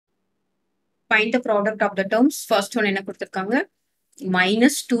Find the product of the terms. First one என்ன கொடுத்திருக்காங்க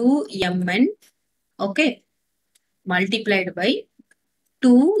minus 2mn, okay, multiplied by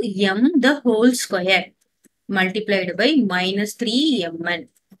 2m the whole square multiplied by minus 3mn.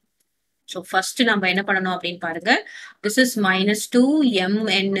 So first நம்ம என்ன பண்ணணும் அப்படின்னு பாருங்க. This is minus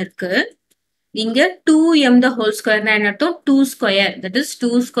 2mn இருக்கு. இங்க 2m the whole square என்ன அர்த்தம்? 2 square, that is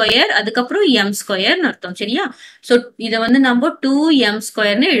 2 square, அதுக்கப்புறம் m square அர்த்தம். சரியா? So இதை வந்து நம்ம 2m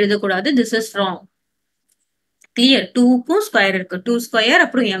square னு எழுதக்கூடாது. This is wrong. Clear? 2 க்கும் square இருக்கு. 2 square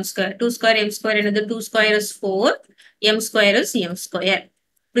அப்புறம் m square. 2 square m square என்னது? 2 square is 4, m square is m square.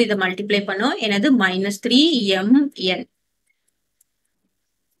 அப்புறம் இதை multiply பண்ணோம். என்னது? minus 3mn.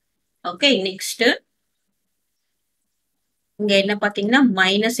 Okay, next. இங்க என்ன பாத்தீங்கன்னா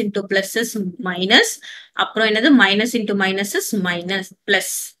minus into plus is minus, அப்புறம் என்னது minus into minus is minus plus,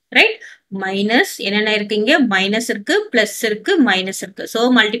 right? minus என்னென்ன இருக்கு? இங்க minus இருக்கு, plus இருக்கு, minus இருக்கு. So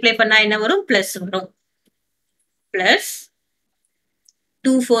multiply பண்ணா என்ன வரும்? plus வரும். plus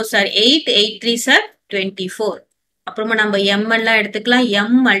 2 4s are 8, 8 3s are 24. அப்புறமா நம்ம m எல்லாம் எடுத்துக்கலாம்.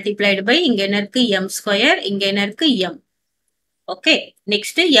 m multiplied by இங்க என்ன இருக்கு? m square, இங்க என்ன இருக்கு? m. ஓகே,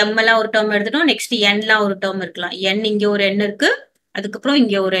 நெக்ஸ்ட் m எல்லாம் ஒரு டேர்ம் எடுத்துட்டோம். நெக்ஸ்ட் n எல்லாம் ஒரு டேர்ம் இருக்கலாம். n இங்க ஒரு n இருக்கு, அதுக்கப்புறம்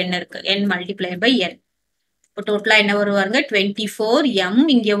இங்க ஒரு n இருக்கு. n multiply by n. இப்போ டோட்டலா என்ன வருவாங்க? 24m,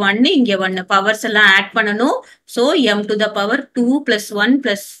 இங்க 1, இங்க 1. பவர்ஸ் எல்லாம் ஆட் பண்ணணும். So m to the power 2 plus 1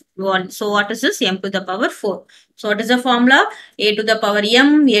 plus 1. So what is this? m to the power 4. So what is the formula? a to the power m,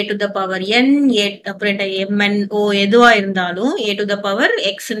 a to the power n, அப்புறம் mn o எதுவா இருந்தாலும் a to the power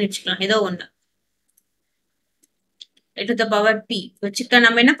x ன்னு வச்சுக்கலாம். ஏதோ ஒண்ணு. a to the power p வச்சுக்கிட்டா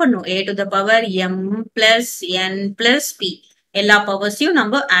நம்ம என்ன பண்ணும்? a to the power m plus n plus p எல்லா பவர்ஸையும்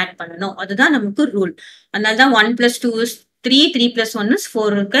நம்ம ஆட் பண்ணணும். அதுதான் நமக்கு ரூல். அதனால தான் 1 plus 2 is 3, 3 plus 1 is 4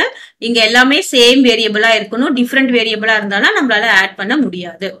 இருக்கு. இங்க எல்லாமே சேம் வேரியபிளா இருக்கணும். டிஃப்ரெண்ட் வேரியபிளா இருந்தாலும் நம்மளால ஆட் பண்ண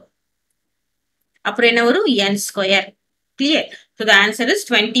முடியாது. அப்புறம் என்ன வரும்? n square. Clear? So the answer is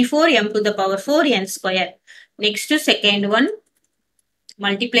 24m to the power 4n square. Next second one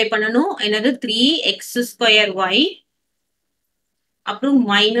multiply பண்ணணும். என்னது? 3x square y, அப்புறம்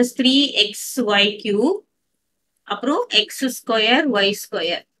minus 3xy cube, அப்புறம் x square y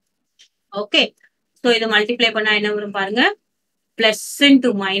square. Okay, so இதை மல்டிப்ளை பண்ணா என்ன வரும் பாருங்க. Plus into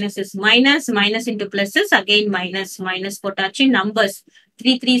minus is minus, minus into plus is again minus. Minus போட்டாச்சு. நம்பர்ஸ்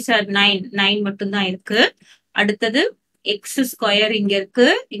 3 3s are 9, 9 மட்டும்தான் இருக்கு. அடுத்தது எக்ஸ் ஸ்கொயர் இங்க இருக்கு,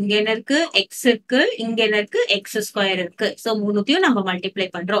 இங்க என்ன இருக்கு? எக்ஸ் இருக்கு, இங்க என்ன இருக்கு? எக்ஸ் ஸ்கொயர் இருக்கு. ஸோ மூணுத்தையும் நம்ம மல்டிப்ளை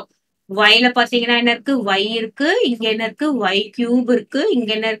பண்றோம். yல பாத்தீங்கன்னா என்ன இருக்கு? y இருக்கு, இங்க என்ன இருக்கு? y கியூப் இருக்கு, இங்க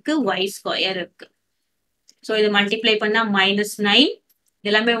என்ன இருக்கு? y ஸ்கொயர் இருக்கு. சோ இது மல்டிப்ளை பண்ணா minus 9.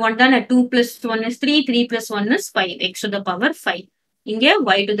 எல்லாமே 1 தான். 2 plus 1 is 3, 3 plus 1 is 5, x to the power 5. இங்க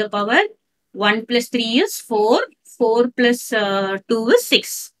y to the power 1 plus 3 is 4, 4 plus 2 is 6,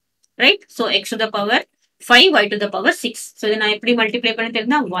 right? So x to the power 5, y to the power 6. So இதை நான் எப்படி multiply பண்ண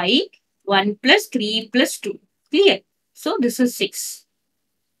தெரியுதா? y 1 plus 3 plus 2. Clear? So this is 6.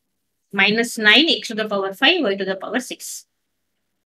 minus 9 x to the power 5, y to the power 6.